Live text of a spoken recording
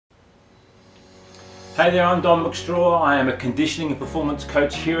Hey there, I'm Don McStraw. I am a conditioning and performance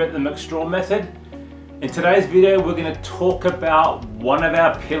coach here at the McStraw Method. In today's video, we're going to talk about one of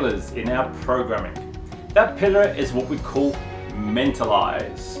our pillars in our programming. That pillar is what we call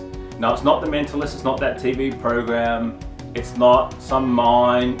Mentalise. Now, it's not the Mentalist, it's not that TV program, it's not some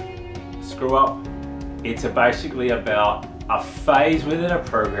mind screw up. It's basically about a phase within a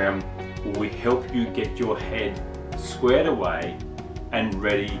program where we help you get your head squared away and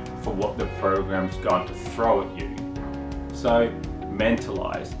ready for what the program's going to throw at you. So,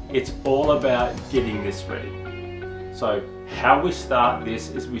 Mentalise. It's all about getting this ready. So, how we start this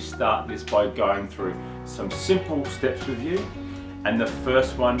is we start this by going through some simple steps with you. And the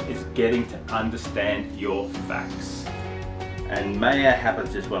first one is getting to understand your facts. And may I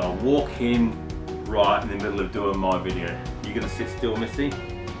happens just when I walk in right in the middle of doing my video. You're gonna sit still, Missy?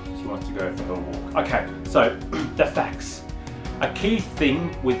 She wants to go for her walk. Okay, so the facts. A key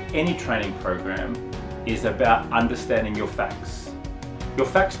thing with any training program is about understanding your facts. Your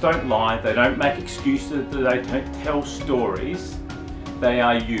facts don't lie, they don't make excuses, they don't tell stories. They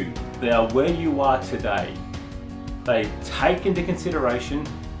are you. They are where you are today. They take into consideration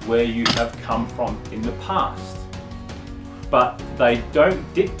where you have come from in the past. But they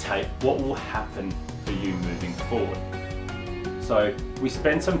don't dictate what will happen for you moving forward. So we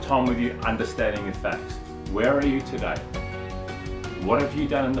spend some time with you understanding the facts. Where are you today? What have you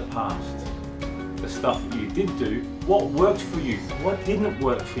done in the past? The stuff that you did do, what worked for you? What didn't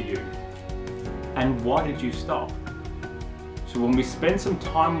work for you? And why did you stop? So when we spend some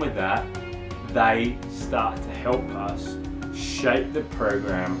time with that, they start to help us shape the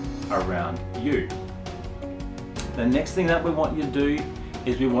program around you. The next thing that we want you to do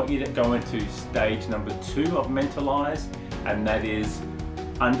is we want you to go into stage number 2 of Mentalise, and that is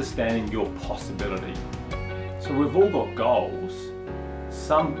understanding your possibility. So we've all got goals.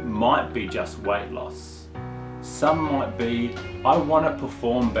 Some might be just weight loss. Some might be, I want to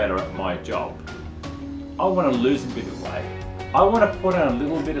perform better at my job. I want to lose a bit of weight. I want to put on a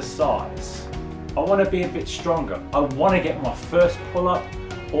little bit of size. I want to be a bit stronger. I want to get my first pull-up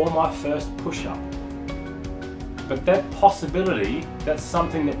or my first push-up. But that possibility, that's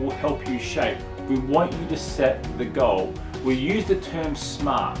something that will help you shape. We want you to set the goal. We use the term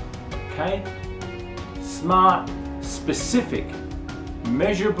SMART, okay? SMART, specific,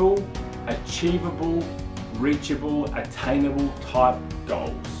 measurable, achievable, reachable, attainable type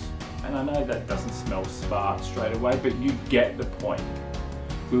goals. And I know that doesn't smell smart straight away, but you get the point.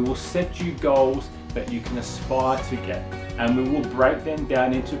 We will set you goals that you can aspire to get, and we will break them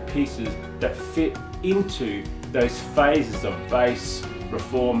down into pieces that fit into those phases of base,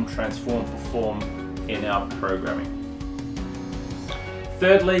 reform, transform, perform in our programming.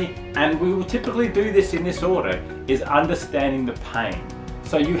 Thirdly, and we will typically do this in this order, is understanding the pain.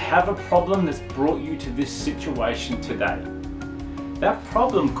 So you have a problem that's brought you to this situation today. That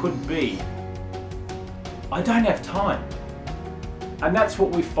problem could be, I don't have time. And that's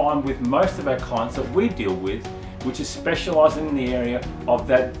what we find with most of our clients that we deal with, which is specializing in the area of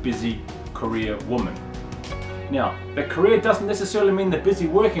that busy career woman. Now, the career doesn't necessarily mean the busy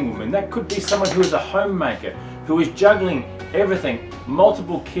working woman. That could be someone who is a homemaker, who is juggling everything,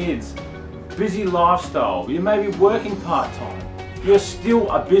 multiple kids, busy lifestyle. You may be working part-time. You're still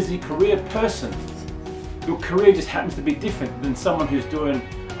a busy career person. Your career just happens to be different than someone who's doing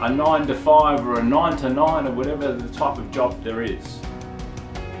a 9 to 5 or a 9 to 9 or whatever the type of job there is.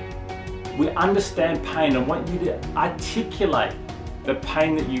 We understand pain and want you to articulate the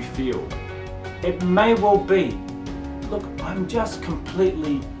pain that you feel. It may well be, look, I'm just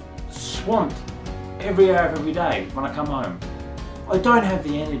completely swamped every hour of every day when I come home. I don't have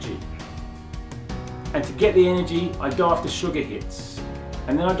the energy. And to get the energy, I go after sugar hits.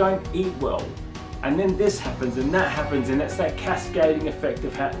 And then I don't eat well. And then this happens and that happens, and it's that cascading effect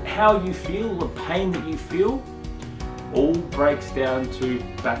of how you feel, the pain that you feel, all breaks down to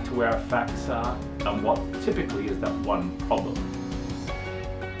back to where our facts are and what typically is that one problem.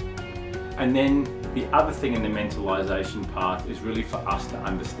 And then the other thing in the mentalization path is really for us to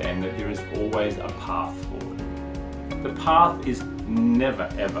understand that there is always a path forward. The path is never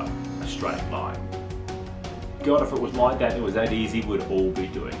ever a straight line. God, if it was like that, it was that easy, we'd all be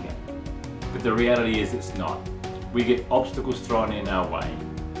doing it. But the reality is it's not. We get obstacles thrown in our way.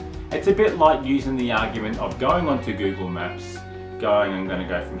 It's a bit like using the argument of going onto Google Maps, going, I'm going to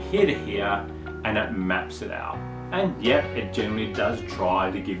go from here to here, and it maps it out. And yep, it generally does try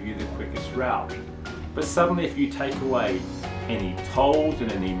to give you the quickest route. But suddenly if you take away any tolls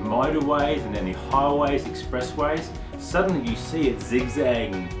and any motorways and any highways, expressways, suddenly you see it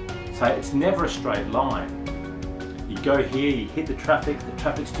zigzagging. So it's never a straight line. You go here, you hit the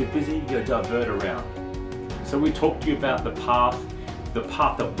traffic's too busy, you divert around. So we talk to you about the path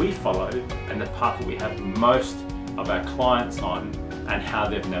that we follow and the path that we have most of our clients on and how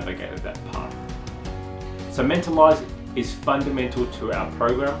they've navigated that path. So Mentalise is fundamental to our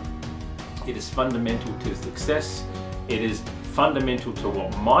program. It is fundamental to success. It is fundamental to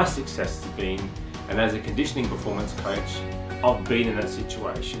what my success has been. And as a conditioning performance coach, I've been in that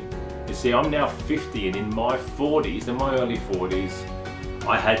situation. You see, I'm now 50, and in my 40s, in my early 40s,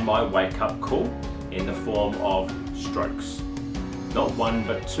 I had my wake-up call in the form of strokes. Not one,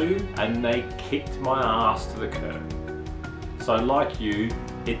 but two, and they kicked my ass to the curb. So like you,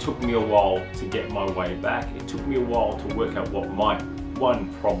 it took me a while to get my way back. It took me a while to work out what my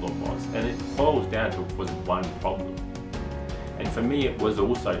one problem was, and it boils down to was one problem. And for me, it was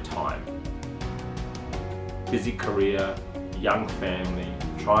also time. Busy career, young family,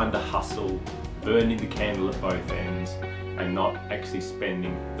 trying to hustle, burning the candle at both ends, and not actually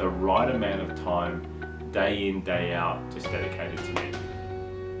spending the right amount of time, day in, day out, just dedicated to me.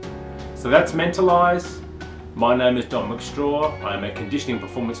 So that's Mentalise. My name is Don McStraw. I'm a conditioning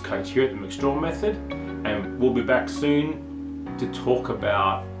performance coach here at the McStraw Method, and we'll be back soon to talk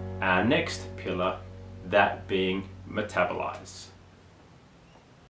about our next pillar, that being metabolize.